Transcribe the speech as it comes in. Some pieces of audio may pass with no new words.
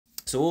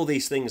So all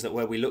these things that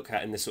where we look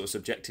at in this sort of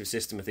subjective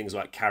system of things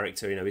like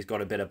character, you know, he's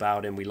got a bit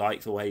about him, we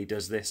like the way he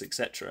does this,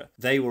 etc.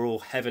 They were all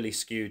heavily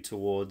skewed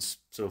towards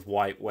sort of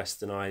white,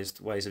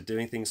 westernized ways of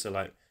doing things. So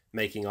like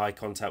making eye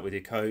contact with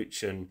your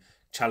coach and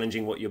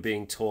challenging what you're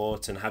being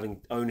taught and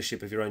having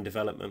ownership of your own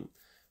development.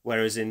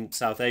 Whereas in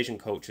South Asian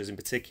cultures in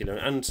particular,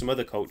 and some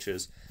other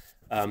cultures,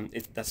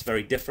 that's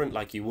very different.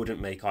 Like you wouldn't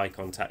make eye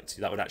contact.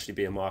 That would actually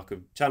be a mark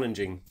of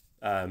challenging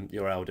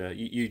your elder.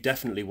 You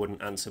definitely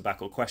wouldn't answer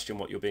back or question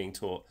what you're being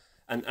taught.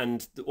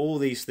 And all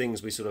these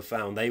things we sort of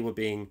found, they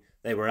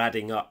were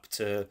adding up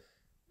to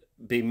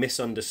be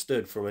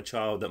misunderstood from a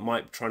child that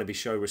might be trying to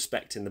show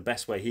respect in the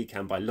best way he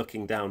can by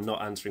looking down,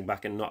 not answering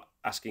back and not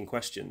asking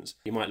questions.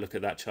 You might look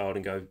at that child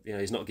and go, you know,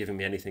 he's not giving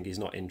me anything, he's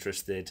not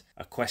interested.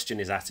 A question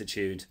his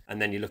attitude.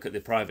 And then you look at the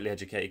privately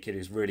educated kid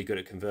who's really good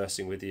at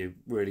conversing with you,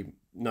 really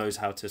knows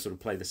how to sort of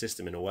play the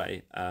system in a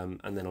way. And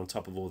then on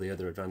top of all the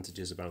other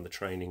advantages around the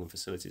training and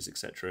facilities,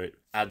 etc., it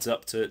adds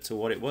up to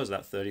what it was,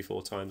 that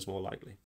 34 times more likely.